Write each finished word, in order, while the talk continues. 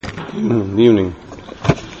Evening.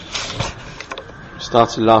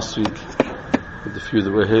 Started last week with the few that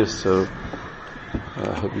were here, so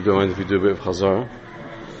I hope you don't mind if we do a bit of Chazara.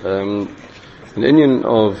 An Indian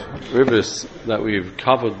of Ribbis that we've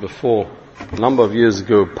covered before a number of years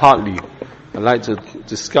ago, partly, I'd like to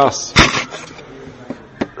discuss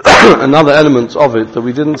another element of it that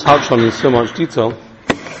we didn't touch on in so much detail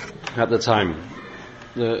at the time.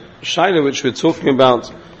 The Shaila which we're talking about,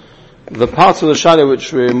 the part of the Shaila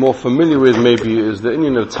which we're more familiar with maybe is the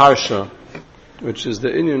Indian of Tarsha, which is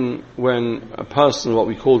the Indian when a person, what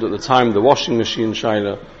we called at the time the washing machine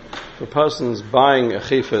Shaila, if a person's buying a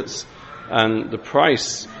chayfetz and the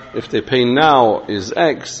price if they pay now is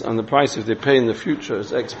X and the price if they pay in the future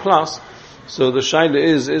is X plus, so the Shaila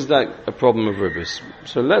is that a problem of Ribbis?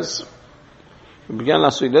 So we began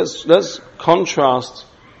last week, let's contrast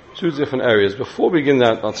two different areas. Before we begin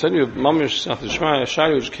that, I'll tell you Mamish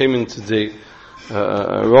Shaila which came in today.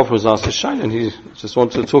 Rav was asked a Shaila and he just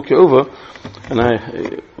wanted to talk it over, and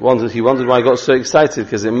he wondered why I got so excited,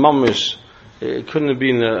 because in Mamish it couldn't have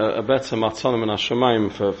been a better Matanim and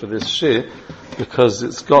Hashemayim for this shir, because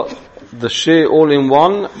it's got the shir all in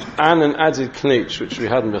one and an added knetch which we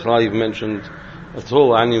hadn't even mentioned at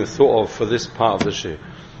all, I hadn't even thought of for this part of the shir.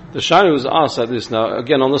 The Shaila was asked like this. Now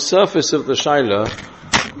again, on the surface of the Shaila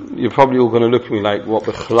you're probably all going to look at me like what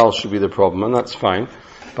the Chalal should be the problem, and that's fine.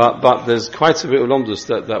 But there's quite a bit of lomdus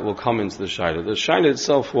that will come into the Shaila. The Shaila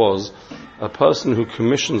itself was a person who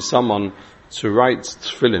commissioned someone to write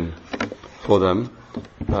tefillin for them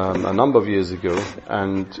a number of years ago,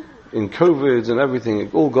 and in COVID and everything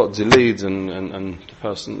it all got delayed and the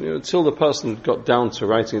person, until the person got down to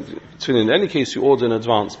writing tefillin. In any case you order in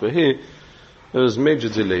advance, but here there was major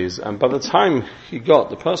delays, and by the time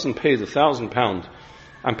the person paid £1,000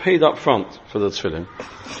 and paid up front for the tefillin.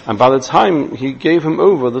 And by the time he gave him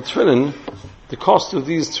over the tefillin, the cost of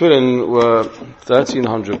these tefillin were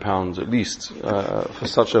 £1,300 at least for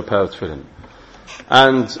such a pair of tefillin.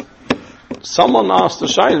 And someone asked the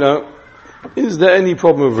Shaila, is there any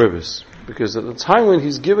problem with Ribbis? Because at the time when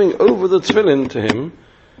he's giving over the tefillin to him,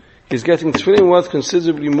 he's getting tefillin worth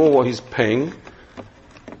considerably more what he's paying.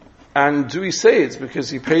 And do we say it's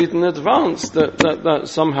because he paid in advance that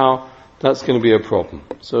somehow that's going to be a problem?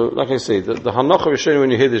 So, like I say, the Hanocha Rishon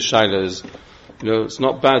when you hear this Shaila is, it's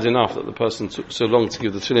not bad enough that the person took so long to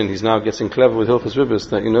give the tefillin. He's now getting clever with Hilchos Ribbis.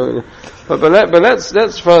 But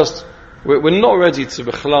let's first. We're not ready to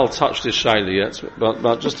B'chalal touch this Shaila yet.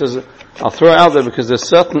 But just I'll throw it out there because there's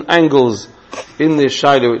certain angles in this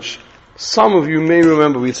Shaila which some of you may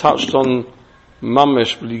remember we touched on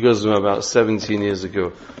Mamish B'li about 17 years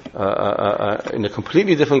ago in a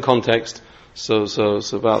completely different context. So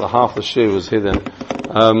about the half the shir was here then.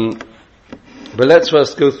 But let's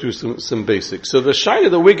first go through some basics. So the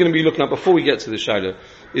Shaila that we're going to be looking at before we get to the Shaila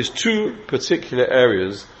is two particular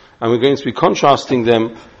areas, and we're going to be contrasting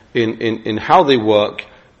them in how they work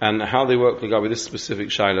and how they work with this specific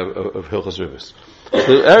Shaila of Hilchos Ribbis.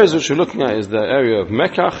 The areas which we're looking at is the area of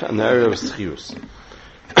Mekach and the area of Schirus.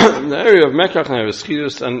 The area of Mekach and the area of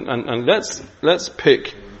Schirus, and let's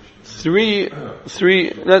pick three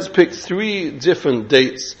different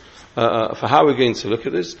dates for how we're going to look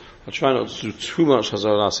at this. I'll try not to do too much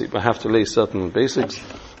Hazar last week, but I have to lay certain basics.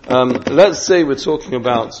 Let's say we're talking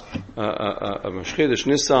about Rosh Chodesh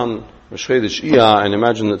Nisan, Rosh Chodesh Iyar, and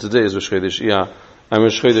imagine that today is Rosh Chodesh Iyar and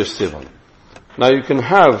Rosh Chodesh Sivan. Now you can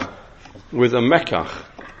have with a Mekach,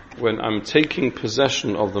 when I'm taking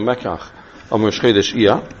possession of the Mekach on Rosh Chodesh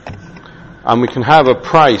Iyar, and we can have a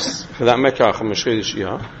price for that Mekach on Rosh Chodesh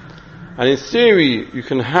Iyar. And in theory, you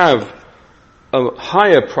can have a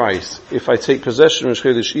higher price if I take possession of Rosh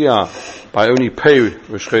Chodesh Iyar by only pay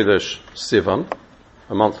Rosh Chodesh Sivan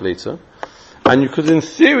a month later. And you could in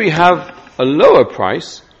theory have a lower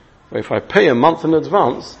price, where if I pay a month in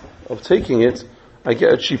advance of taking it, I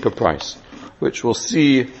get a cheaper price, which we'll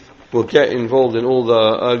get involved in all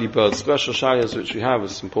the early bird special shayas which we have.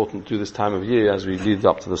 It's important to do this time of year as we lead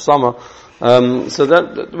up to the summer. So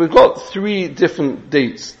that we've got three different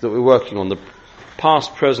dates that we're working on, the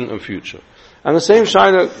past, present and future. And the same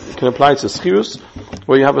shayla can apply to schirus,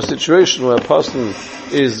 where you have a situation where a person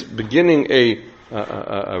is beginning a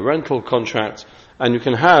rental contract, and you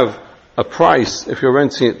can have a price if you're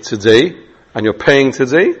renting it today and you're paying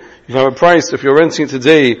today. You can have a price if you're renting it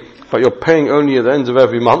today but you're paying only at the end of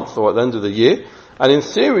every month or at the end of the year. And in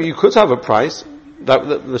theory you could have a price that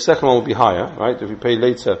the second one will be higher, right? If you pay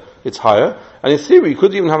later it's higher. And in theory you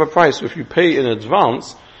could even have a price where if you pay in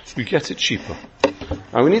advance you get it cheaper.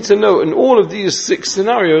 And we need to know in all of these 6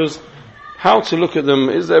 scenarios how to look at them.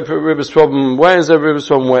 Is there a Ribbis problem? Where is there a Ribbis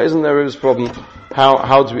problem? Where isn't there a Ribbis problem?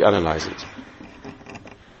 How do we analyze it?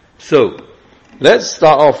 So, let's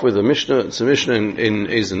start off with a Mishnah. It's a Mishnah in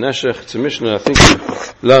Ezer Neshech. It's a Mishnah I think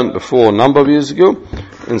we learned before a number of years ago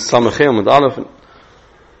in Samachem and Aleph.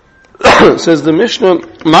 It says the Mishnah,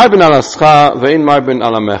 Marbin al Ascha ve'in Marbin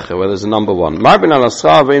al Amecha, where there's a number one. Marbin al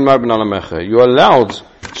Ascha ve'in Marbin al Amecha. You're allowed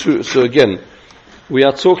to, so again, we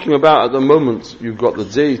are talking about at the moment, you've got the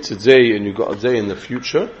day today and you've got a day in the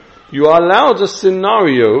future. You are allowed a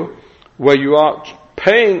scenario where you are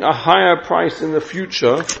paying a higher price in the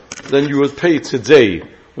future than you would pay today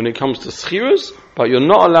when it comes to schiras, but you're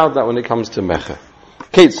not allowed that when it comes to mecha.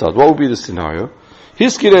 Ketzad, what would be the scenario?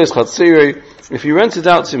 If you rent it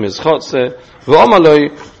out to him as chotze,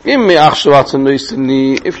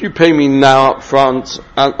 if you pay me now up front,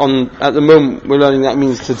 at the moment we're learning that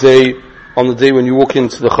means today, on the day when you walk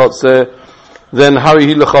into the chotze, then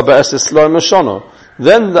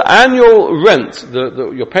then the annual rent,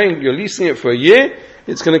 you're leasing it for a year,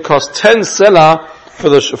 it's going to cost 10 selah for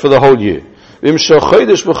the whole year.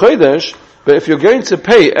 But if you're going to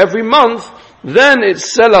pay every month, then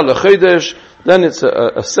it's selah lechodesh, then it's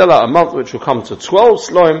a selah a month, which will come to 12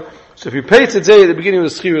 sloim. So if you pay today at the beginning of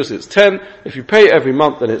the schiras, it's 10. If you pay every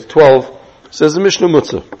month, then it's 12. Says the Mishnah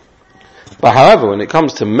Mutzah. But however, when it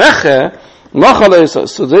comes to mecher, if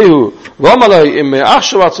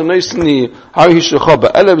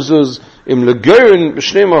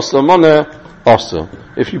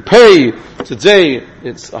you pay today,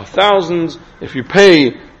 it's 1,000. If you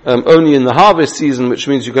pay only in the harvest season, which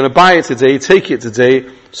means you're going to buy it today, take it today,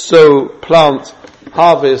 sow, plant,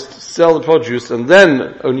 harvest, sell the produce, and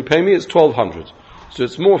then only pay me, it's 1,200. So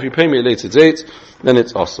it's more if you pay me at a later date, then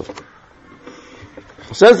it's also.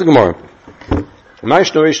 Says the Gemara,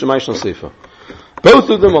 both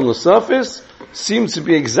of them on the surface seem to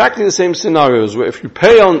be exactly the same scenarios, where if you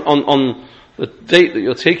pay on the date that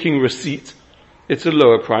you're taking receipt, it's a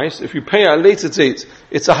lower price. If you pay at a later date,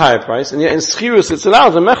 it's a higher price. And yet in schiras it's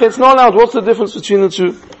allowed, in mecha it's not allowed. What's the difference between the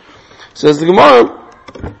two? Says the Gemara,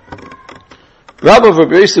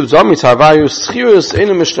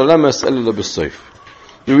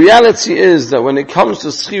 the reality is that when it comes to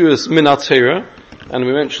schiras min atera, and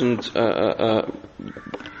we mentioned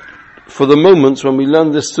for the moment when we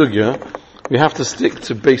learn this sugya, we have to stick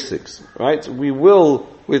to basics, right? We will,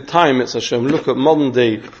 with time, it's Hashem, look at modern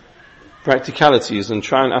day practicalities and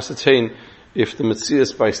try and ascertain if the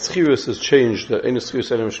Metzias by Schiras has changed. We have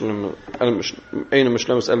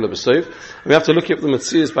to look if the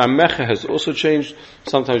Metzias by Mecha has also changed.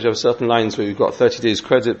 Sometimes you have certain lines where you've got 30 days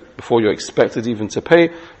credit before you're expected even to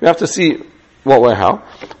pay. We have to see what way, how.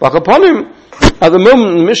 But upon him, at the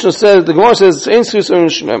moment, the Mishnah says, the Gemara says, if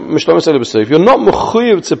you're not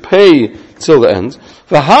mechuyev to pay till the end,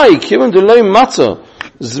 v'hai kiven delay matter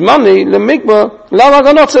zmani lemikba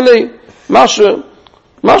lamaganotali mashu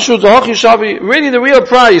dahachi shavi. Really, the real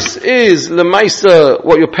price is lemaisa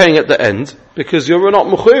what you're paying at the end, because you're not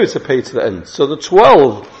mechuyev to pay to the end. So the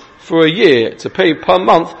 12 for a year to pay per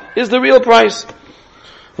month is the real price.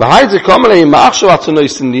 It's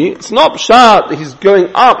not pshat that he's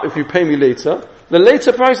going up if you pay me later. The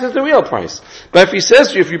later price is the real price. But if he says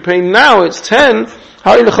to you, if you pay now, it's 10,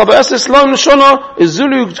 that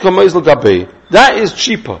is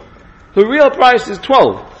cheaper. The real price is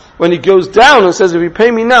 12. When he goes down and says, if you pay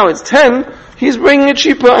me now, it's 10, he's bringing it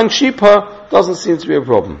cheaper, and cheaper doesn't seem to be a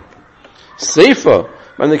problem. Safer,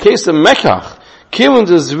 in the case of Mekach,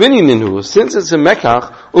 since it's a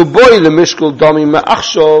Mekach,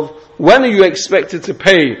 when are you expected to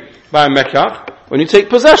pay by a Mekach? When you take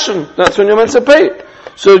possession, that's when you're meant to pay.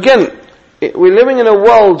 So again, we're living in a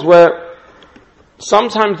world where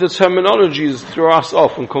sometimes the terminologies throw us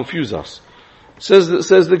off and confuse us. Says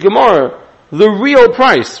the Gemara, the real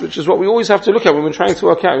price, which is what we always have to look at when we're trying to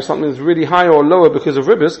work out if something is really high or lower because of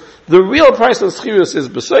Ribbis, the real price of Schiras is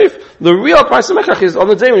B'Seif, the real price of Mekach is on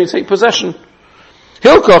the day when you take possession.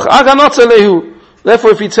 Hilkoch, aganat alehu.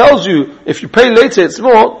 Therefore, if he tells you, if you pay later it's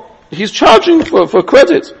more, he's charging for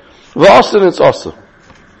credit. V'asin, it's also.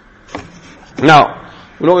 Now,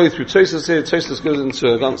 we're not going through Tosas here. Tosas goes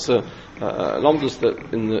into ganze Lomdus that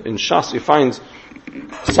in Shas you find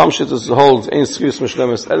some shittas hold ein schius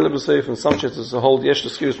mishlemes el b'seif, and some shittas hold yesh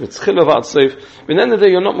schius mit tchila v'at seif. But at the end of the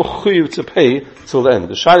day, you're not mechuyev to pay till the end.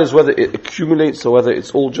 The shayla is whether it accumulates or whether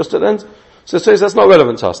it's all just at the end. So it says that's not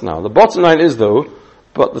relevant to us now. The bottom line is though,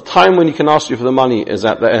 but the time when he can ask you for the money is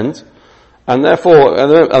at the end. And therefore, at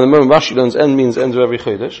the moment Rashi learns end means end of every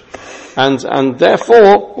Chodesh. And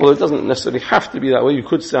therefore, well, it doesn't necessarily have to be that way. You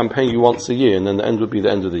could say I'm paying you once a year, and then the end would be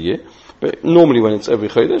the end of the year. But normally when it's every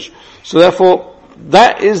Chodesh. So therefore,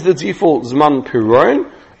 that is the default Zman Piroin,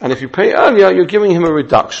 and if you pay earlier, you're giving him a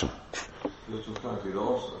reduction.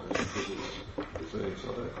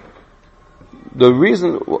 The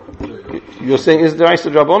reason you're saying is the Raisa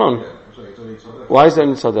Drabonon. Why is there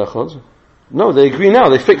only tzad echad? No, they agree now.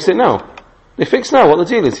 They fix it now. They fix now what the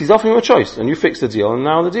deal is. He's offering you a choice, and you fix the deal, and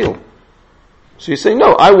now the deal. So you say,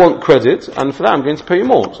 no, I want credit, and for that I'm going to pay you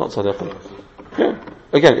more. It's not tzad echad. Yeah.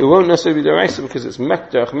 Again, it won't necessarily be the Raisa because it's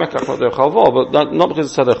derech mekach, not derech halva, but not because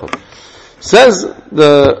it's tzad echad. Says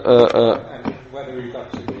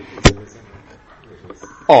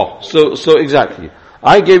so exactly.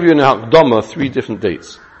 I gave you in Hakdama 3 different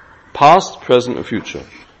dates. Past, present, and future.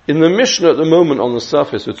 In the Mishnah at the moment on the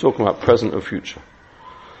surface we're talking about present and future.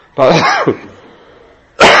 But,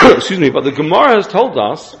 excuse me, but the Gemara has told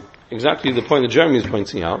us, exactly the point that Jeremy is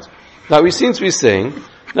pointing out, that we seem to be saying,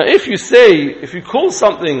 that if you call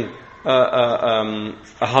something, a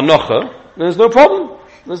hanocha, then there's no problem.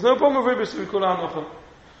 There's no problem with Ribbis if we call it hanocha.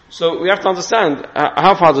 So we have to understand,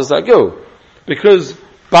 how far does that go? Because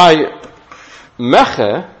by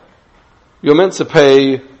Mecher, you're meant to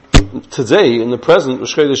pay today, in the present,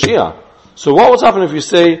 Rosh Chodesh Iyar. So what would happen if you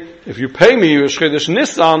say, if you pay me Rosh Chodesh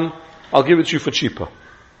Nisan, I'll give it to you for cheaper?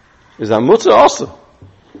 Is that mutter also?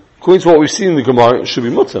 According to what we've seen in the Gemara, it should be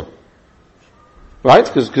mutter. Right?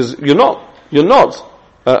 Because you're not,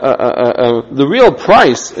 the real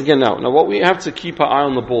price, again now what we have to keep our eye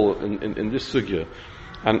on the ball in this sugya,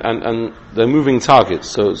 and they're moving targets,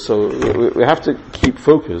 so we have to keep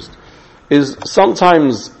focused, is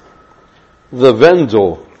sometimes the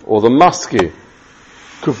vendor or the maske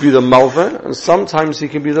could be the malva, and sometimes he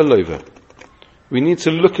can be the lover. We need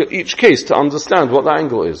to look at each case to understand what the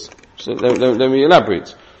angle is. So let me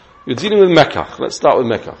elaborate. You're dealing with mekach. Let's start with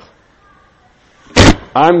mekach.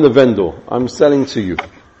 I'm the vendor. I'm selling to you.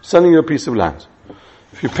 Selling you a piece of land.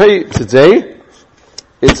 If you pay today,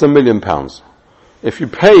 it's £1 million. If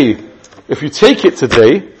you take it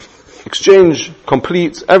today, exchange,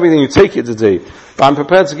 complete, everything, you take it today, but I'm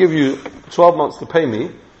prepared to give you 12 months to pay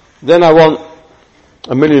me, then I want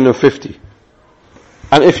 £1,050,000.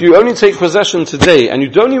 And if you only take possession today, and you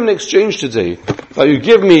don't even exchange today, but you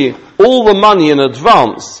give me all the money in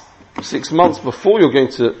advance, 6 months before you're going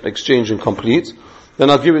to exchange and complete, then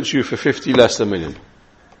I'll give it to you for 50 less than $1 million.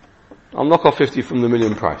 I'll knock off 50 from the $1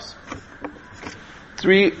 million price.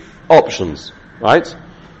 3 options, right?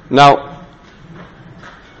 Now,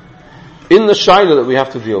 in the shaila that we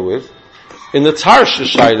have to deal with, in the tarsha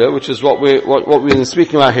shaila, which is what we've been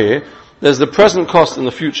speaking about here, there's the present cost and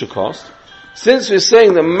the future cost. Since we're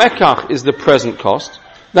saying that mekach is the present cost,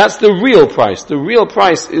 that's the real price. The real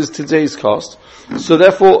price is today's cost. So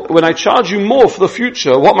therefore, when I charge you more for the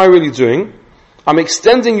future, what am I really doing? I'm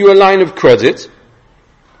extending you a line of credit,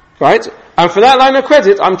 right? And for that line of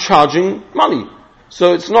credit, I'm charging money.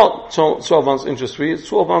 So it's not 12 months interest free, it's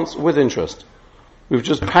 12 months with interest. We've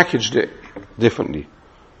just packaged it differently.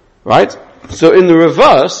 Right? So in the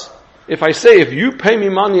reverse, if I say, if you pay me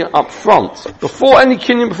money up front, before any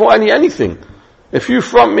kinyan, before anything, if you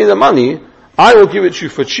front me the money, I will give it to you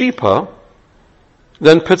for cheaper,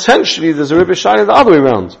 then potentially there's a Ribbis shayla the other way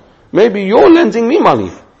around. Maybe you're lending me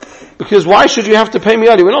money. Because why should you have to pay me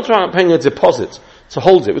early? We're not talking about paying a deposit to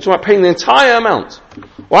hold it. We're talking about paying the entire amount.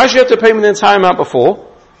 Why should you have to pay me the entire amount before?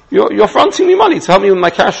 You're fronting me money to help me with my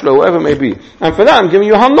cash flow, whatever it may be. And for that, I'm giving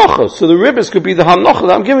you hanocha. So the ribbis could be the hanocha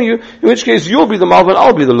that I'm giving you, in which case you'll be the malva and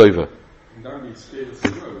I'll be the lover.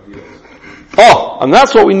 And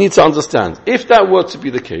that's what we need to understand. If that were to be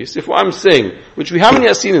the case, if what I'm saying, which we haven't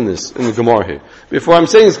yet seen in the Gemara here, if what I'm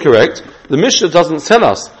saying is correct, the Mishnah doesn't tell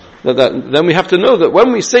us that then we have to know that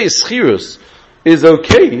when we say schirus is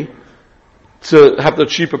okay to have the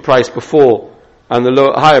cheaper price before and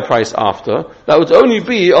the higher price after, that would only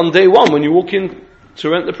be on day one when you walk in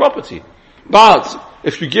to rent the property. But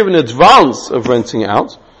if you give an advance of renting it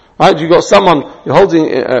out, right, you've got someone, you're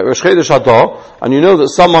holding Rosh Chodesh Adar, and you know that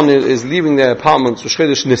someone is leaving their apartment Rosh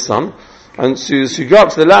Chodesh Nisan, and so you go up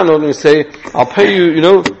to the landlord and you say, I'll pay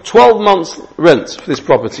you, 12 months rent for this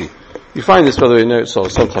property. You find this, by the way, so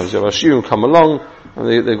sometimes you have a shirim come along,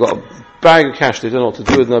 and they've got a bag of cash, they don't know what to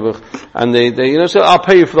do with Nebuch, and they say, I'll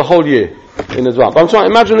pay you for the whole year in advance. But I'm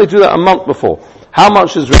trying, imagine they do that a month before. How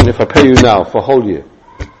much is written if I pay you now for a whole year?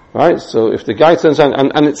 Right? So if the guy turns around,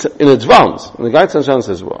 and it's in advance, and the guy turns around and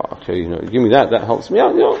says, well, okay, give me that helps me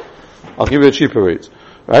out, I'll give you a cheaper rate.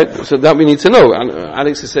 Right? So that we need to know. And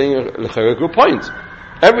Alex is saying a good point.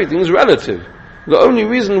 Everything's relative. The only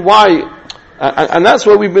reason why, and that's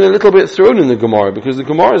where we've been a little bit thrown in the Gemara, because the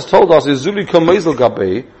Gemara has told us, Zuli Kamezel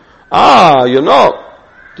Gabei, you're not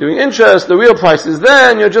doing interest, the real price is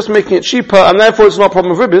there, and you're just making it cheaper, and therefore it's not a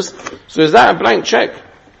problem of Ribbis. So is that a blank check?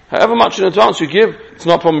 However much in advance you give, it's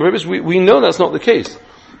not a problem of Ribbis. We know that's not the case.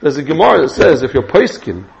 There's a Gemara that says, if you're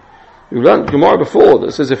poskin, We've learned Gemara before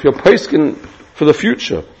that says if you're posting for the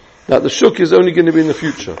future, that the shuk is only going to be in the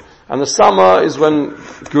future. And the summer is when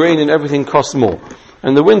grain and everything costs more.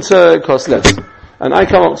 And the winter it costs less. And I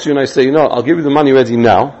come up to you and I say, I'll give you the money ready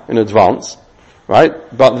now, in advance, right?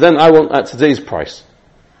 But then I want at today's price.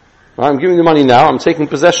 Right? I'm giving the money now, I'm taking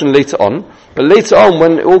possession later on, but later on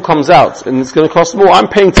when it all comes out and it's going to cost more, I'm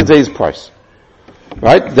paying today's price.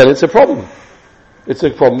 Right? Then it's a problem. It's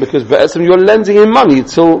a problem because you're lending him money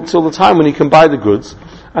till the time when he can buy the goods,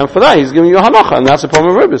 and for that he's giving you a hanacha, and that's a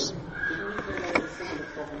problem of ribbis.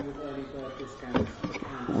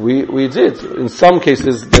 We did. In some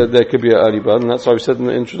cases there could be an early bird, and that's why we said in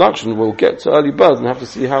the introduction, we'll get to early bird and have to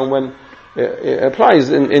see how and when it applies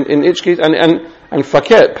in each case. And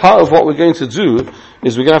faket, part of what we're going to do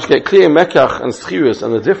is we're going to have to get clear mekach and schirus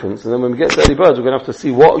and the difference, and then when we get to early bird we're going to have to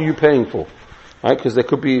see what are you paying for. Right? Because there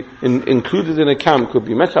could be, included in a camp, could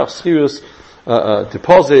be mekach, schirus,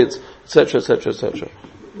 deposits, etc., etc., etc.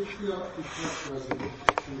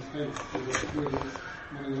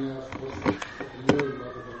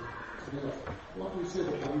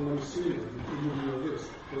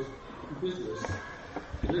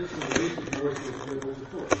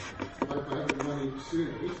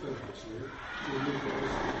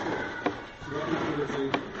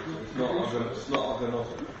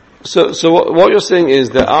 So what you're saying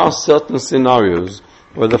is there are certain scenarios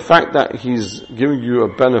where the fact that he's giving you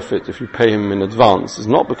a benefit if you pay him in advance is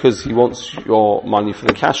not because he wants your money for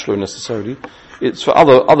the cash flow necessarily, it's for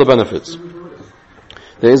other benefits.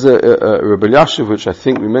 There is a Rabbi Yashiv, which I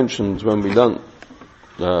think we mentioned when we learned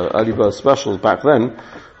early bird specials back then,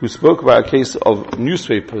 who spoke about a case of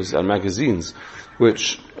newspapers and magazines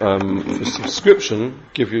which for subscription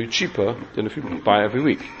give you cheaper than if you buy every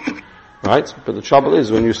week. Right? But the trouble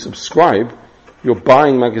is, when you subscribe, you're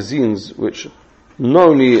buying magazines which not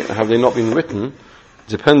only have they not been written,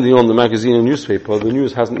 depending on the magazine and newspaper, the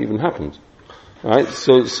news hasn't even happened. Right?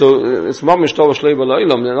 So it's mamish tova shleiba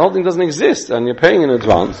la'ilam, and the whole thing doesn't exist, and you're paying in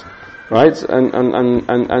advance, right?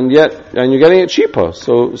 And yet you're getting it cheaper.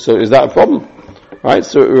 So is that a problem? Right?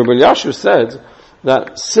 So Rabbi Yashiv said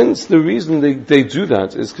that since the reason they do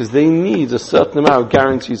that is because they need a certain amount of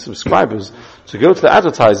guaranteed subscribers to go to the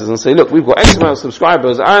advertisers and say, look, we've got X amount of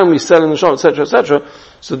subscribers and we sell in the shop, etc., etc.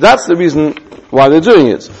 So that's the reason why they're doing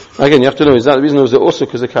it. Again, you have to know, is that the reason, or is it also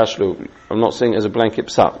because of cash flow? I'm not saying as a blanket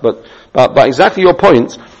psat, but exactly your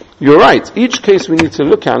point, you're right. Each case we need to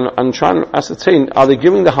look at and try and ascertain, are they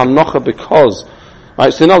giving the hanocha because,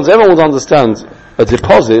 right, so in other words, everyone would understand a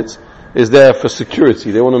deposit is there for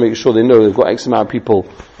security. They want to make sure they know they've got X amount of people,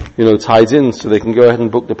 tied in so they can go ahead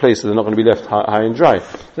and book the place so they're not going to be left high and dry.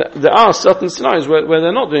 There are certain scenarios where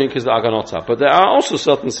they're not doing it because they're aganota, but there are also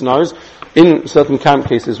certain scenarios, in certain camp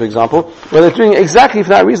cases for example, where they're doing it exactly for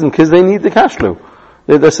that reason, because they need the cash flow.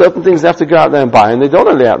 There are certain things they have to go out there and buy, and they don't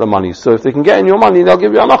want to lay out the money. So if they can get in your money, they'll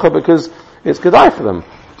give you anacha because it's kedai for them.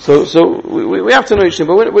 So we have to know each thing,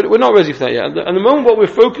 but we're not ready for that yet. At the moment what we're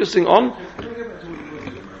focusing on,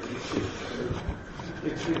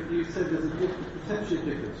 you said there's a potential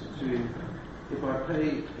difference between if I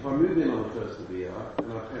move in on the first of the year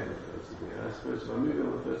and I pay on the first of the year. I suppose if I move in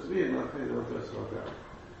on the first of the year and I pay on the first of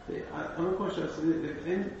the year. I'm not quite sure. So if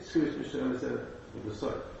any Jewish Mishnah said of the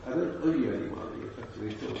site, I don't owe you any money effectively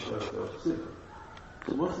until the first of December.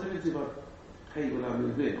 So what's the difference if I pay when I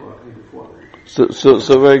move in or I pay before I move in?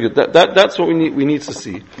 So very good. That's what we need to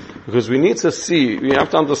see, because we have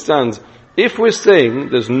to understand, if we're saying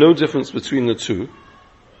there's no difference between the two,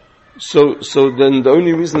 so then the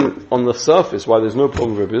only reason on the surface why there's no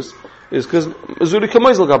problem with Ribbis is because Zuri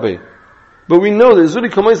Kamoizel Gabe. But we know that Zuri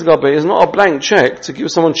Kamoizel Gabe is not a blank check to give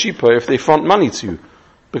someone cheaper if they front money to you.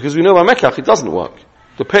 Because we know by Mekach it doesn't work.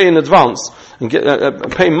 To pay in advance and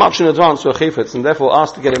pay much in advance to a chayfetz and therefore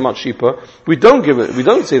ask to get it much cheaper, we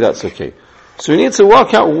don't say that's okay. So we need to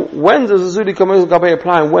work out when does Zuri Kamoizel Gabe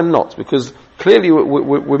apply and when not, because clearly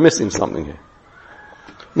we're missing something here.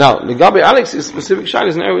 Now, the Gabi Alex's specific shayla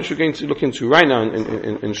is an area which we're going to look into right now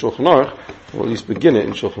in Shulchan Aruch, or at least begin it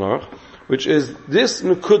in Shulchan Aruch, which is this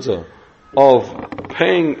nukuda of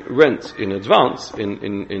paying rent in advance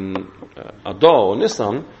in Adar or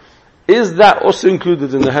Nisan. Is that also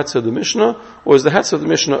included in the Hetzer of the Mishnah, or is the Hetzer of the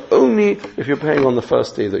Mishnah only if you're paying on the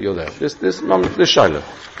first day that you're there? This shayla.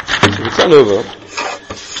 So we turn over.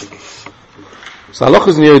 So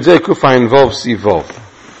halachas in Yodei Kufa involves Sivov.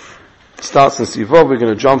 Starts in Sivov, we're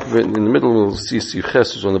going to jump a bit in the middle, we'll see Sivches,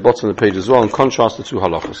 which is on the bottom of the page as well, and contrast the two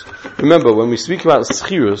halachas. Remember, when we speak about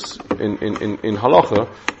schirus in halacha,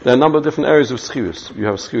 there are a number of different areas of schirus. You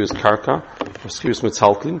have schirus karka, you have schirus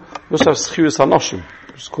metzaltlin, you also have schirus hanoshim,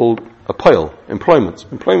 which is called a pile, employment.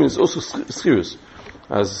 Employment is also schirus.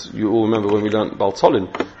 as you all remember when we learned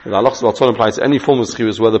Baltolin, the halachas of Baltolin apply to any form of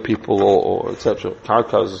schivus, whether people or etc.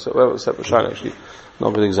 Karka is a separate shayla, actually, not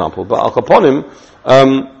a good example. But al kaponim,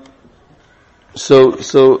 so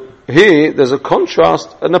here there's a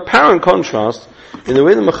contrast, an apparent contrast, in the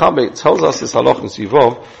way the Mechaber tells us this halach in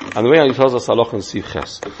Sivov, and the way he tells us halach in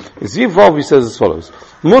Sivches. In Sivov he says as follows: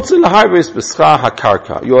 Mutzil lahayres b'schar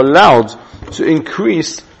hakarka. You're allowed to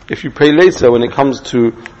increase if you pay later when it comes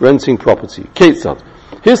to renting property. Ketzad.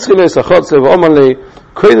 Hischilei sachotzev omalei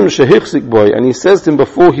kodim shehichzik boy, and he says to him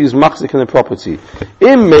before he's machzik in the property,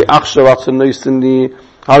 Im me achshavat noisini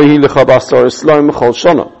harihi lecha basar islam mechol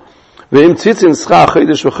shana. Ve'im tzitzin schar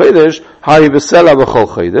chedesh v'chedesh hari v'sela v'chol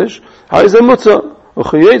chedesh hari ze mutter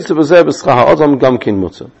v'chayetz v'zeh b'schar ha'adam gam kin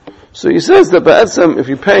mutter. So he says that ba'etzem, if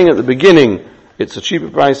you're paying at the beginning it's a cheaper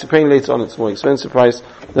price, you're paying later on it's a more expensive price,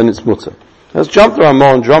 then it's mutter. Let's jump to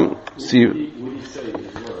Ramah and see. Would he say as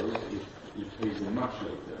well, if he pays him much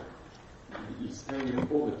later, he's paying him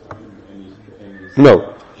all the time and he's paying his...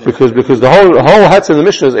 No. Because the whole hatz in the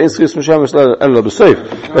Mishnah is if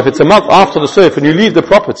it's a month after the seif and you leave the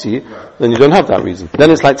property, then you don't have that reason. Then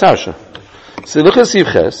it's like Tarsha. So look at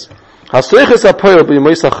Sivches.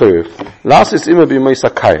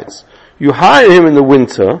 You hire him in the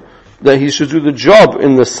winter that he should do the job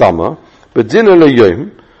in the summer, but dinner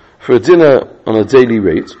l'yom, for a dinner on a daily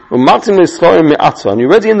rate. And you're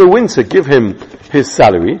ready in the winter, give him his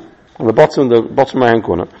salary on the bottom right hand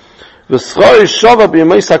corner. And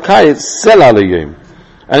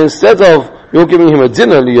instead of you're giving him a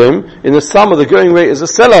dinner liyom, in the summer the going rate is a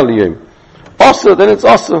selah liyom. Also, then it's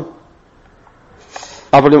also.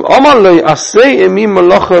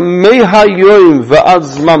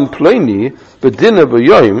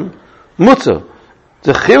 Mutter.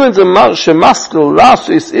 The chivin shemaskel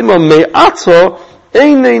lasis ima me'ato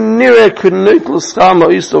eine nire k'neutel schama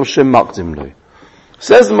isov shemakdim loi.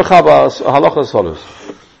 Says the Mechaber halacha as follows.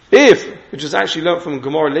 If, which is actually learned from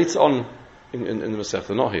Gemara later on in the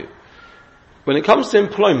Masechta, not here. When it comes to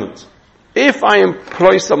employment, if I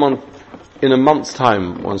employ someone in a month's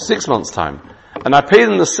time or in 6 months' time, and I pay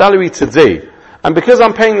them the salary today, and because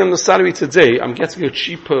I'm paying them the salary today, I'm getting a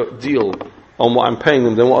cheaper deal on what I'm paying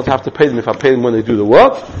them than what I'd have to pay them if I pay them when they do the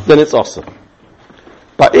work, then it's awesome.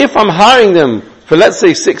 But if I'm hiring them for, let's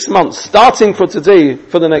say, 6 months, starting for today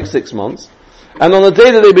for the next 6 months, and on the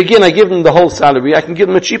day that they begin, I give them the whole salary, I can give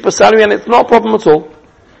them a cheaper salary, and it's not a problem at all.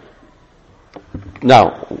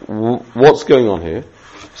 Now, what's going on here?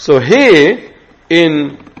 So here,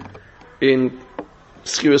 in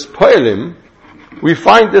Skiris Poelim, we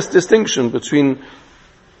find this distinction between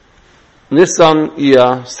Nisan,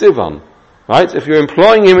 Iyar, Sivan. Right? If you're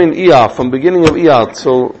employing him in Iyar, from beginning of Iyar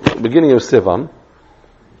till beginning of Sivan,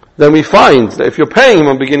 then we find that if you're paying him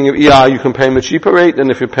on beginning of Iyar, you can pay him a cheaper rate than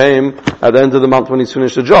if you pay him at the end of the month when he's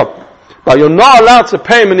finished the job. But you're not allowed to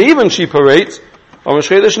pay him an even cheaper rate on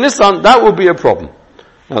Chodesh Nisan. That would be a problem.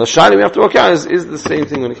 Now the shayla we have to work out is the same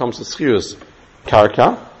thing when it comes to Schiras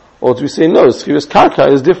Karka, or do we say no, Schiras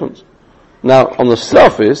Karka is different? Now on the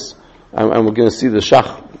surface, and we're going to see the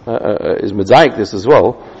Shach is medayik this as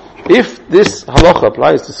well, if this halacha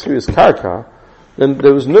applies to Schiras Karka, then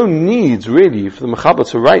there was no need really for the Mechaber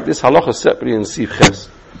to write this halacha separately in Siv Ches.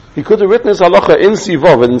 He could have written his halacha in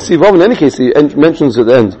Sivov, and in Sivov in any case he mentions at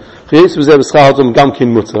the end,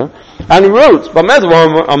 and he wrote,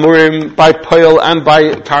 by Poel and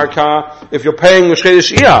by Karka, if you're paying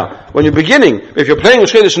Chodesh Iyar, when you're beginning, if you're paying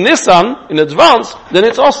Chodesh Nisan in advance, then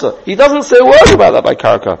it's also. He doesn't say a word about that by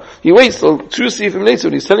Karka. He waits till 2 Sifim later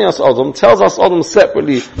when he's telling us Adam, tells us Adam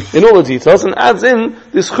separately in all the details, and adds in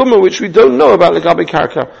this Chumrah which we don't know about Legabe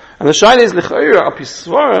Karka. And the shayla is L'cha'ira,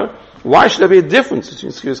 Apisvara, why should there be a difference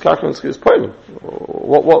between Schiras Karka and Schiras Poelim?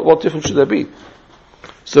 What difference should there be?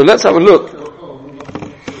 So let's have a look.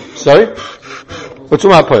 Sorry? We're talking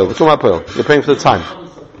about Poel. You're paying for the time.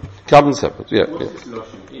 Carbon separate, yeah.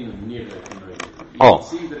 Oh.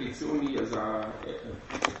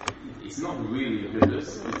 It's not really a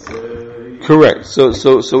Ribbis, it's correct.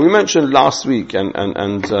 So we mentioned last week,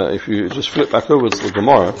 and if you just flip back over to the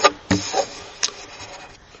Gemara,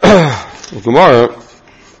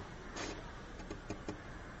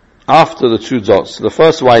 after the 2 dots, the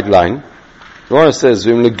first wide line, the Gemara says,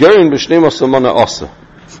 "V'im legerin b'shnei masamana osa."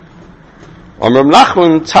 Rav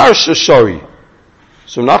Nachman tarsha shori.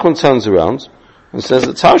 So Rav Nachman turns around and says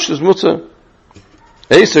that tarsha is mutter.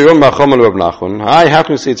 Eisei Ram b'achom Rav Nachman. Hi, how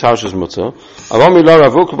can you say tarsha is mutter? Avami lo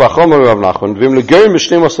ravuk b'achom Rav Nachman. V'im legerin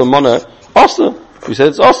b'shnei masamana osa. We said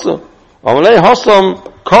it's osa. Amalei hosam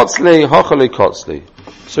kotzlei hochalei kotzlei.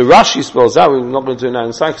 So Rashi spells out, we're not going to do it now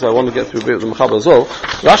inside because I want to get through a bit of the Mechaber as well.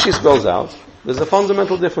 Rashi spells out, there's a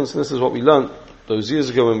fundamental difference, and this is what we learned those years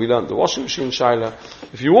ago when we learned the washing machine shaila.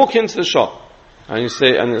 If you walk into the shop and you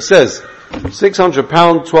say, and it says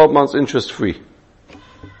 £600, 12 months interest free.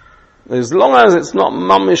 As long as it's not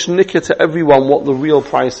mamish nicker to everyone what the real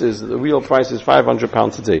price is, the real price is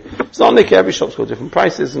 £500 today. It's not nicker, every shop's got different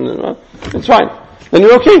prices, and it's fine. Then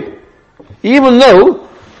you're okay. Even though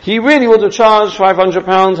he really would have charged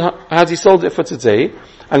 £500 had he sold it for today,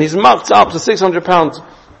 and he's marked up to £600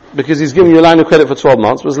 because he's giving you a line of credit for 12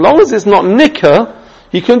 months, but as long as it's not nicker,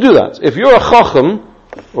 he can do that. If you're a chacham,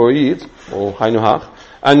 or a yid, or hainuhach,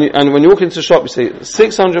 and when you walk into the shop, you say,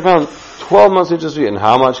 £600, 12 months interest rate, and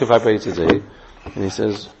how much if I pay today? And he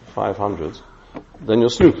says, 500. Then you're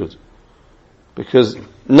snookered. Because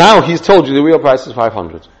now he's told you the real price is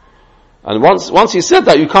 500. And once he said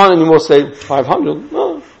that, you can't anymore say, 500?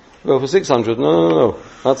 No. Go for 600. No.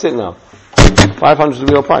 That's it now. 500 is the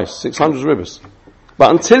real price. 600 is Ribbis.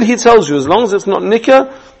 But until he tells you, as long as it's not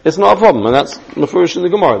nicker, it's not a problem. And that's mafurish in the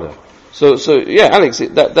Gemara there. So yeah, Alex,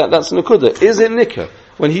 that's Nakuda. Is it nicker?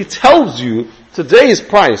 When he tells you today's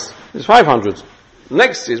price is 500,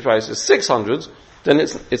 next year's price is 600, then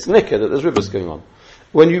it's nicker that there's Ribbis going on.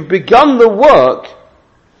 When you've begun the work,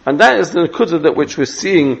 and that is the Nakuda that which we're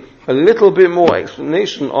seeing a little bit more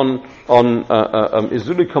explanation on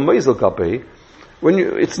Izuli Kamezel Gabe,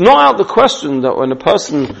 it's not out of the question that when a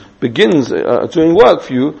person begins doing work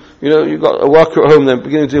for you, you've got a worker at home, they're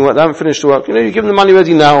beginning doing work, they haven't finished the work, you give them the money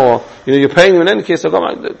ready now, or, you're paying them in any case, they're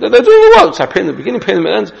doing the work, so I pay them at the beginning, pay them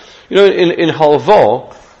at the end. In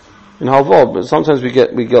Halvor, but sometimes we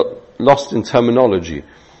get lost in terminology.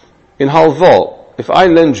 In Halvor, if I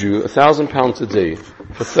lend you £1,000 today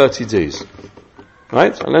for 30 days,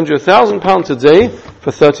 right? I lend you £1,000 today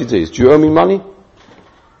for 30 days. Do you owe me money?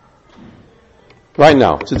 Right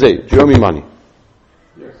now, today, do you owe me money?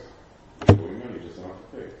 Yes. You owe me money, just don't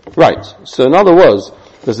have to pay. Right. So in other words,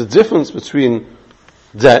 there's a difference between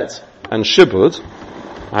debt and shibud,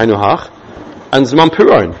 ainuhach, and zman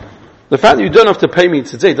piron. The fact that you don't have to pay me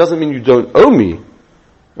today doesn't mean you don't owe me.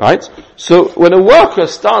 Right? So when a worker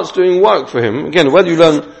starts doing work for him, again, whether you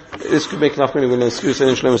learn, this could make enough money when there's excuse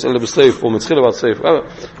and shlemus ela b'seif or mitzchila b'seif.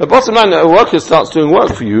 The bottom line, that a worker starts doing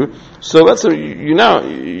work for you, so you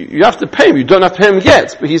have to pay him. You don't have to pay him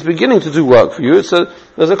yet, but he's beginning to do work for you. So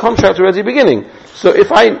there's a contract already beginning. So if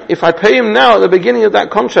I pay him now at the beginning of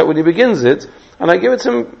that contract when he begins it, and I give it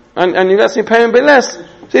to him, and he lets me pay him a bit less, so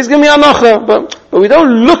he's giving me anacha. But we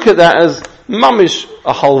don't look at that as mamish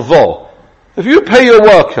a halvor. If you pay your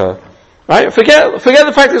worker, right, forget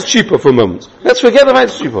the fact it's cheaper for a moment. Let's forget the fact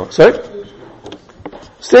it's cheaper. Sorry?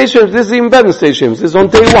 Stage shames, this is even better than stage shames. This is on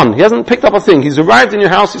day one. He hasn't picked up a thing. He's arrived in your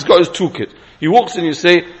house, he's got his toolkit. He walks in, you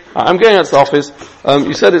say, I'm going out to the office,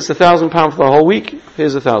 you said it's £1,000 for the whole week,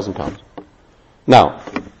 here's £1,000. Now,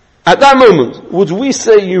 at that moment, would we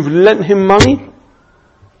say you've lent him money?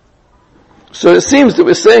 So it seems that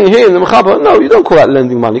we're saying here in the Mechaber, no, you don't call that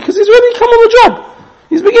lending money, because he's already come on the job.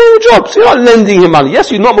 He's beginning the job, so you're not lending him money.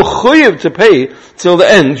 Yes, you're not mechuyev to pay till the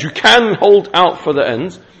end. You can hold out for the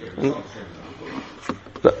end.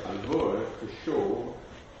 For sure,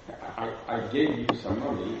 I gave you some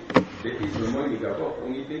money, that is the money got off.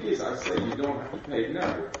 Only thing is, I said you don't have to pay it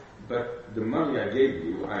now. But the money I gave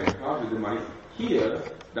you, I imparted the money here.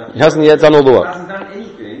 He hasn't yet done all the work. He hasn't done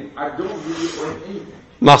anything. I don't really owe him anything.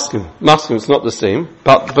 Maskim, it's not the same.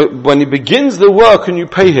 But when he begins the work and you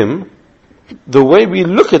pay him, the way we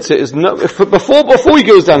look at it is before he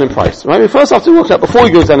goes down in price, right? We first have to look at before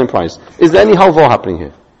he goes down in price. Is there any halvor happening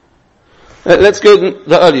here? Let's go to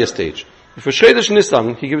the earlier stage. If for Shredesh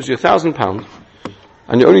Nisan, he gives you £1,000,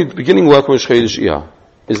 and you're only beginning work with Shredesh Iyar,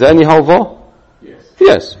 is there any halvor?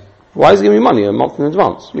 Yes. Why is he giving you money a month in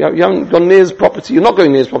advance? You haven't gone near his property, you're not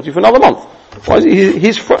going near his property for another month. Why is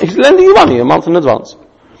he's lending you money a month in advance.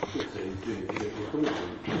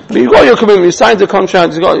 But you got your commitment, you signed the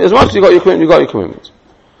contract, as much as you got your commitment, you got your commitment.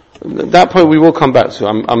 At that point we will come back to.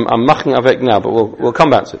 I'm maching avec now, but we'll come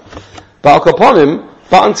back to it. But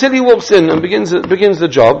until he walks in and begins the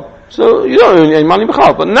job, so you don't owe any money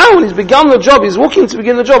b'chal. But now when he's begun the job, he's walking to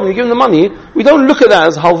begin the job, and you give him the money, we don't look at that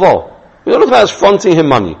as halvor. We don't look at that as fronting him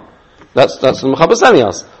money. That's the Mechaber telling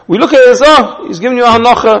us. We look at it as, he's giving you a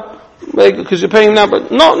hanacha, because you're paying him now,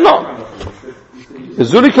 but not.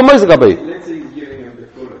 Zuri kamoiz gabe. Let's say he's giving him the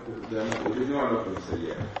full, there's no hanacha to say,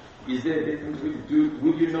 yeah. Is there a difference?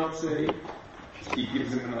 Would you not say he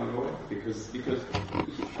gives him an hanacha? Because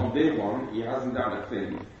on day one, he hasn't done a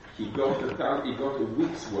thing. He got a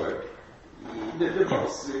week's work. the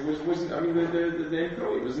boss wasn't. I mean, the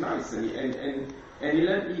employee was nice, and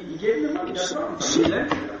he gave him the money. That's right. He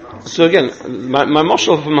lent him advance. So again, my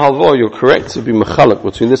mashal from halvo, you're correct to be mechalak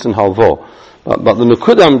between this and halvo, but the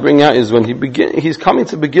nukuda I'm bringing out is when he's coming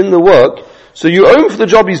to begin the work. So you owe him for the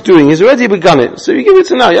job he's doing. He's already begun it. So you give it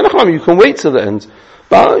to now. You can wait till the end,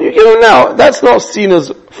 but you give him now. That's not seen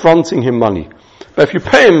as fronting him money. But if you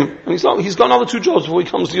pay him, and he's got another 2 jobs before he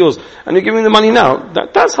comes to yours, and you're giving him the money now,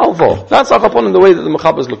 that's halvo. That's akapon in the way that the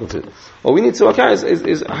mechabbers look at it. What we need to work out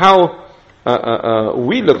is how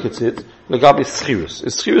we look at it. Legabi schirus.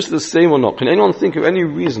 Is schirus the same or not? Can anyone think of any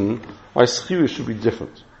reason why schirus should be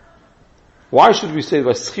different? Why should we say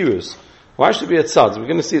by schirus? Why should it be a tzad? We're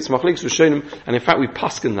going to see it's machlekes rishonim, and in fact we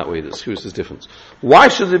paskin that way that schirus is different. Why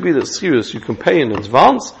should it be that schirus you can pay in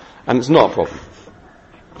advance and it's not a problem?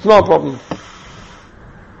 It's not a problem.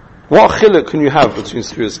 What chiluk can you have between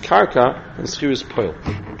schirus karka and schirus poil?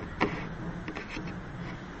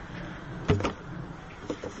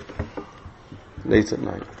 Late at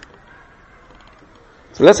night.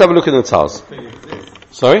 So let's have a look at the taz.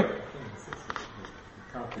 Sorry?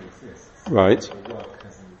 Right.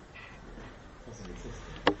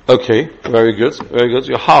 Okay, very good, very good.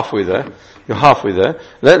 You're halfway there.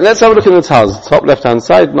 Let's have a look at the taz. Top left hand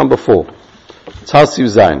side, number 4. Taz Siv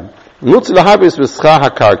Zayin. So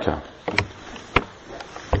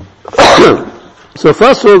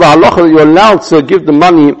first of all, the halacha that you're allowed to give the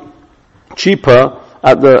money cheaper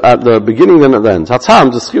at the beginning than at the end. Hatam,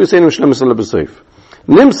 the schirus einu shlemis ala b'seif.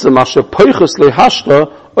 Nimsa masha poichus lehashta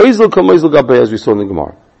oizel kamoizel gabei, as we saw in the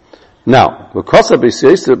Gemara. Now, because of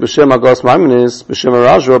b'seisir b'shem agos maiminis b'shem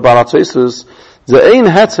arajra balatoisus the ein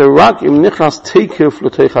heter rak im nichlas teikif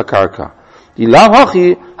l'teicha karka. Di lav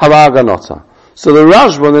hachi hava aganota. So the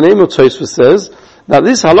Rajba in the name of Tosfos says that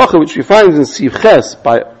this halacha which we find in Siv Ches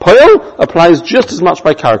by Poel applies just as much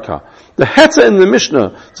by Karka. The heter in the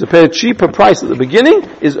Mishnah to pay a cheaper price at the beginning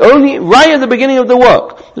is only right at the beginning of the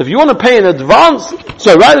work. If you want to pay in advance,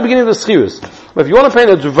 right at the beginning of the schirus. But if you want to pay in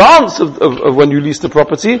advance of when you lease the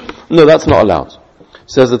property, no, that's not allowed.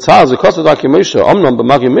 Says the Taz, the Kosa Daki Moshe, Omnam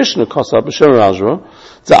b'magi Mishnah Kosa b'Shem Rajra,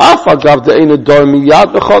 Za'afa gav de'ena dor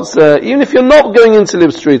miyad b'chotze, even if you're not going in to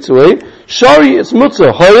live straight away, Shari, it's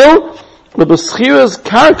mutzah, hoyel, but b'schiras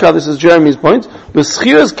karka, this is Jeremy's point,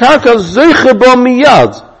 b'schiras karka zeiche bo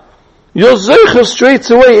miyad. You're zeiche straight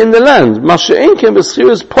away in the land. Masha'enken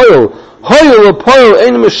b'schiras poil, hoyel or poil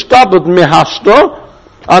ein mishtabot mehashto,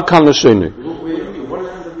 akan l'shenu.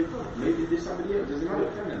 Maybe there's somebody else, there's another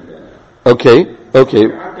tenant there. Okay. I've got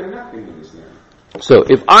nothing in this land. So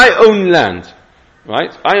if I own land,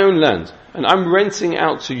 right? I own land, and I'm renting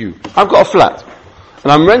out to you. I've got a flat,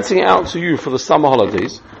 and I'm renting it out to you for the summer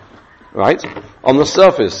holidays, right? On the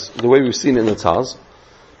surface, the way we've seen it in the Taz,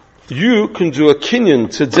 you can do a kinyan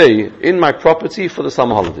today in my property for the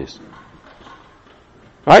summer holidays.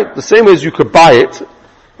 Right? The same way as you could buy it,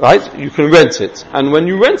 right? You can rent it. And when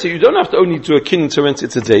you rent it, you don't have to only do a kinyan to rent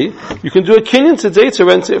it today. You can do a kinyan today to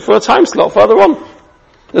rent it for a time slot further on.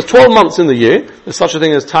 There's 12 months in the year. There's such a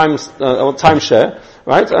thing as timeshare,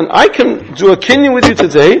 right? And I can do a kinyan with you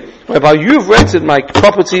today, whereby you've rented my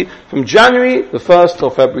property from January the 1st till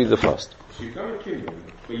February the 1st. So you've done a kinyan,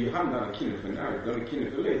 but you haven't done a kinyan for now, you've done a kinyan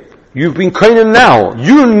for later. You've been koina now.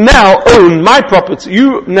 You now own my property.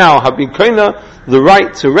 You now have been koina the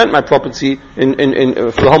right to rent my property in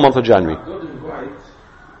for the whole month of January. I've got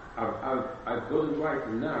the right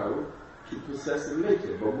now to possess it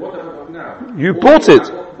later. But what about now? You bought it.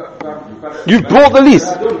 You bought the lease.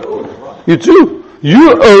 I don't own it. You do.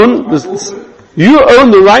 You own this. You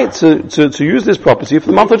own the right to use this property for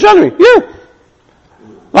the month of January. Yeah.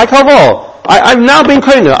 Like Havar. I've now been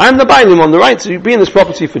koina. I'm the bailim on the right to be in this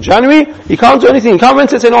property for January. He can't do anything. He can't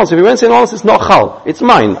rent it in once. If he rents it in once, it's not chal. It's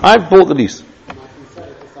mine. I've bought the lease.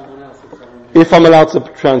 If I'm allowed to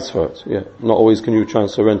transfer it, yeah. Not always can you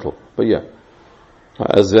transfer rental, but yeah.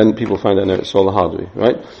 As then people find out it's all the hard way,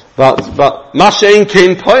 right? But Mashein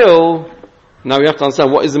Kain Poil, now we have to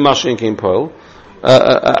understand what is the Mashein Kain Poil.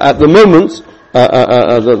 At the moment,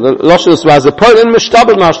 the Lashon was a Poil in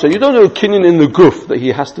Mishtabel Mashta. You don't do a kinyan in the guf that he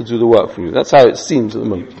has to do the work for you. That's how it seems at the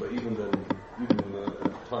moment.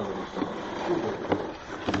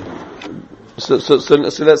 So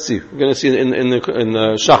let's see. We're going to see in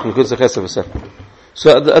Shach and Kutzach Esef a second.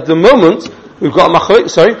 So at the moment, we've got a Machoy,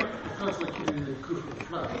 sorry?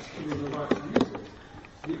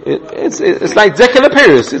 It's like Dekala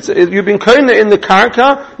Paris. You've been koina in the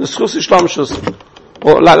karka, the schus ishlamshus.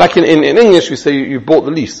 Or like in English we say you bought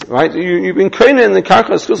the lease, right? You've been koina in the karka,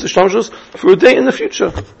 the schus ishlamshus for a day in the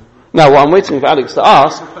future. Now what I'm waiting for Alex to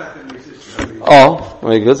ask, Oh,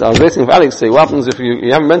 very good. I was waiting for Alex to say, what happens if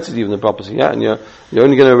you haven't rented even the property yet, and you're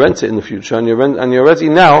only going to rent it in the future, and you're ready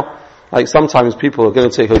now, like sometimes people are going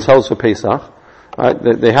to take hotels for Pesach, right?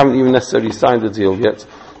 They haven't even necessarily signed the deal yet.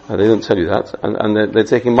 They don't tell you that, and they're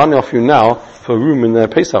taking money off you now for a room in their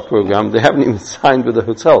Pesach program. They haven't even signed with the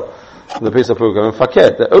hotel for the Pesach program. In fact,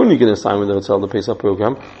 they're only going to sign with the hotel the Pesach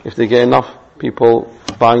program if they get enough people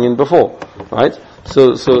buying in before, right?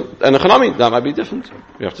 So, and economic, that might be different.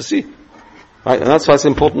 We have to see. Right? And that's why it's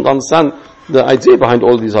important to understand the idea behind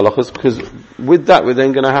all these halachas, because with that we're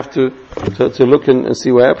then going to have to look and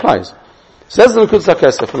see where it applies. Says the Nekudas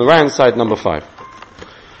HaKesef from the right hand side, number 5.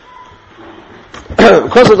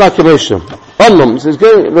 Because of that Kamesha,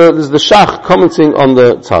 there's the Shach commenting on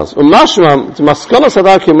the Taz. Mashma to Maskana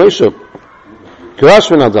Sadar Kamesha,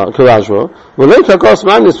 Karajwa, Veleka Gos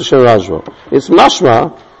Magnis B'Shem Rajwa. It's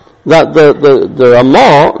Mashma that the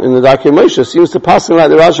Amar in the Darkei Moshe seems to pass him like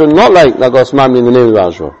the Rajwa, not like Nagos Mamli in the name of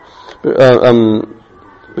Rajwa.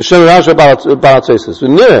 B'Shem Rajwa Balatosis.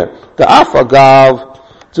 V'nir, the Afagav,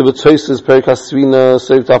 to B'Tosis, Perikas Svina,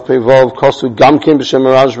 Sevtaf Pevov, Kosu Gamkin B'Shem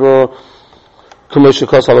Rajwa, Kamesha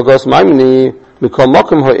Kos Halagos Mamli, Mikol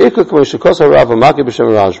Mokum Ha'ikah Kamesha Kos Ha'Rav Maki B'Shem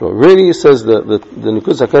Rajwa. Really, he says the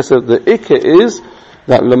Nekudas HaKesef, the Ikah is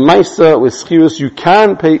that lemaisa with schirus you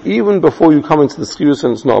can pay even before you come into the schirus,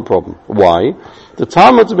 and it's not a problem. Why? The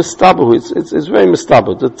Talmud mistabahu, it's very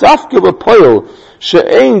mistabahu. The dafke b'poil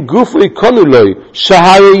she'ein gufri konuloi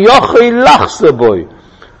shahari yochei lachse boy.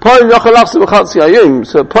 Poil yochei lachse b'chatzi ayim.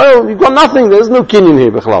 So poil, you've got nothing. There's no kinyan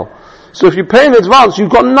here b'chlal. So if you pay in advance, you've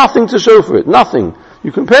got nothing to show for it. Nothing.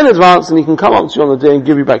 You can pay in advance, and he can come up to you on the day and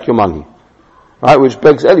give you back your money. Right? Which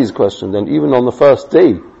begs Eli's question. Then even on the first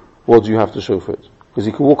day, what do you have to show for it? Because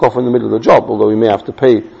he can walk off in the middle of the job, although he may have to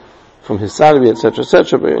pay from his salary, etc.,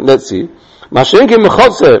 etc. But let's see. Listen to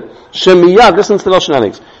the Lashon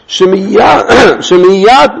Alex.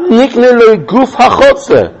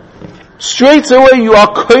 Straight away you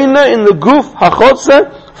are koina in the guf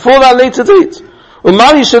hachotze for that later date. What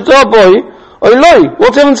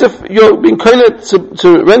happens if you're being koina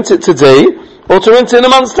to rent it today, or to rent it in a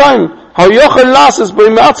month's time?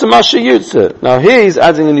 Now here he's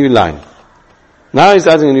adding a new line. Now he's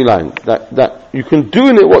adding a new line, that you can do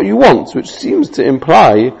in it what you want, which seems to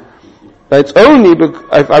imply that it's only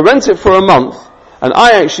if I rent it for a month, and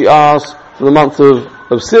I actually ask for the month of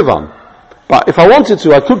Sivan. But if I wanted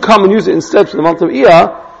to, I could come and use it instead for the month of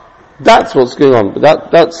Iyar. That's what's going on.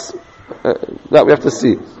 But that's that we have to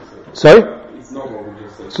see. Sorry? It's not what we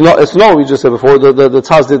just said. It's not what we just said before. The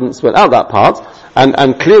Taz didn't spell out that part.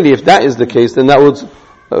 And clearly if that is the case, then that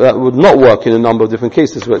would not work in a number of different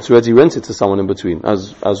cases where it's already rented to someone in between,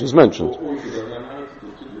 as was mentioned.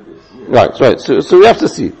 Right. So we have to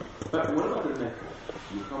see. But what about the method?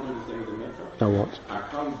 You can't do the same with the method. Now what? I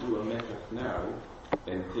can't do a method now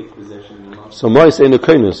and take possession in a month. So Mois ain't a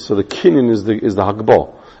koinus, so the kinyan is the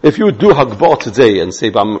hagbah. If you would do hagbah today and say,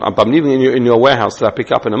 but I'm leaving in your warehouse that I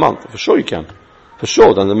pick up in a month, for sure you can. For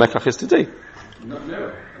sure, then the mekach is today. No, I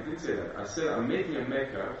didn't say that. I said I'm making a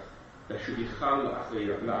mekach that should be chal.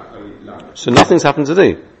 So nothing's happened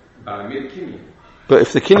today. But I made a kinyan. But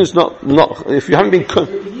if the kinyan is not, if you haven't been You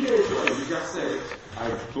just said I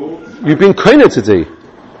bought. You've been koinah today.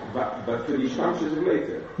 But for the chances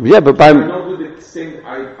later. Yeah, but by I'm not with the same.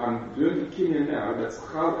 I'm doing the kinyan now. That's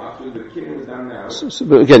chal after the kinyan is done now.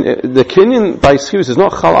 But again, the kinyan by schirus is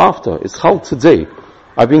not chal after. It's chal today.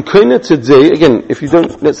 I've been koinah today. Again, if you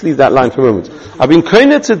don't, let's leave that line for a moment. I've been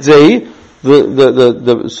koinah today.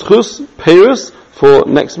 The schus payers for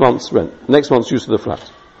next month's rent, next month's use of the flat.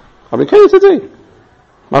 I've been koinah today.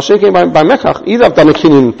 Mashenkin by mekach, either I've done a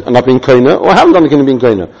kinyan and I've been koinah, or I haven't done a kinyan and been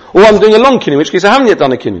koinah, or I'm doing a long kinyan, in which case I haven't yet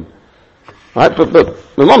done a kinyan. Right? But the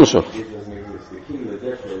mamashah.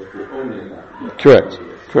 Correct.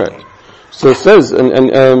 So it says,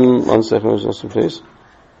 and 1 second, please.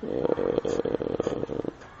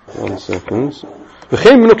 1 second.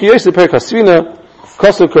 V'chein minuk yosef perek hasvina,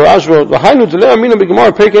 kosev karajro, v'hainu delei amina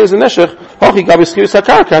b'gemara perek ezer neshech, hochi gabi schirus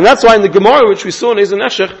hakarka. And that's why in the Gemara which we saw in Ezer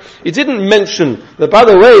Neshech, it didn't mention that, by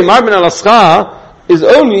the way, marbin al aschar is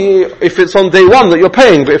only if it's on day one that you're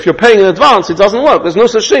paying, but if you're paying in advance, it doesn't work. There's no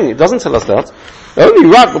such thing. It doesn't tell us that. Only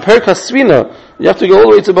rak b'perek hasvina, you have to go all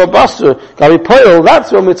the way to Babastra, gabi poil,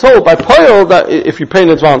 that's when we're told by poil that if you pay in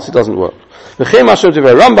advance, it doesn't work.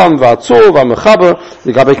 Rambam v'atzor v'mechaber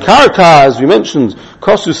the gabe karka, as we mentioned,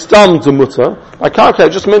 kosu stam demuta. By karka,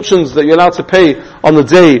 it just mentions that you're allowed to pay on the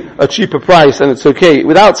day a cheaper price and it's okay,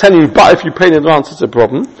 without telling you, but if you pay in advance, it's a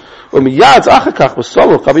problem. And by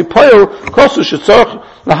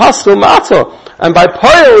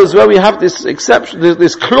poil is where we have this exception,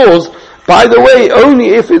 this clause By the way, only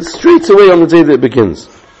if it's straight away on the day that it begins.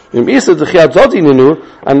 And if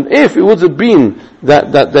it would have been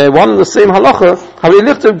that they're one and the same halacha,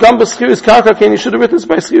 he should have written this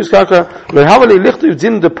by Schiris Karka,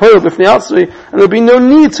 and there'd be no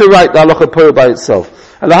need to write the halacha poil by itself.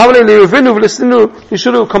 He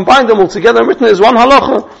should have combined them all together and written it as one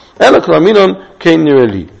halacha.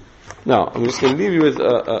 Now, I'm just going to leave you with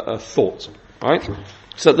a thought, right?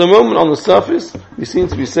 So at the moment on the surface, we seem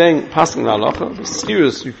to be saying, passing the halacha, the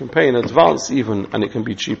schiris you can pay in advance even, and it can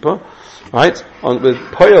be cheaper, right? With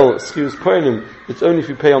poil, schiris poilim, it's only if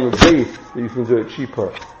you pay on the day that you can do it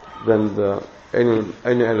cheaper than the Ein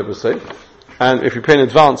B'Seif. And if you pay in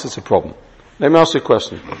advance, it's a problem. Let me ask you a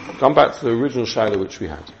question. Come back to the original shaila which we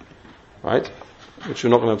had, right? Which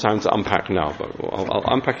we're not going to have time to unpack now, but I'll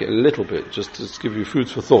unpack it a little bit, just to give you food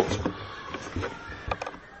for thought.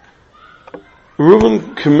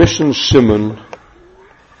 Reuben commissioned Shimon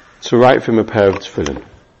to write for him a pair of tefillin.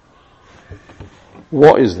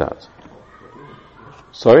 What is that?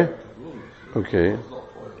 Sorry? Okay.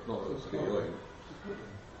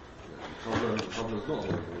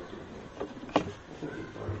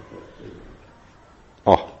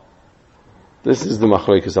 Oh. This is the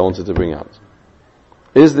machlokes I wanted to bring out.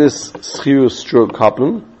 Is this schirus stroke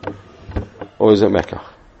kaplan, or is it mekach?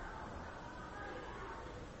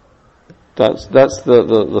 That's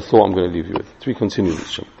the thought I'm going to leave you with. To be continued.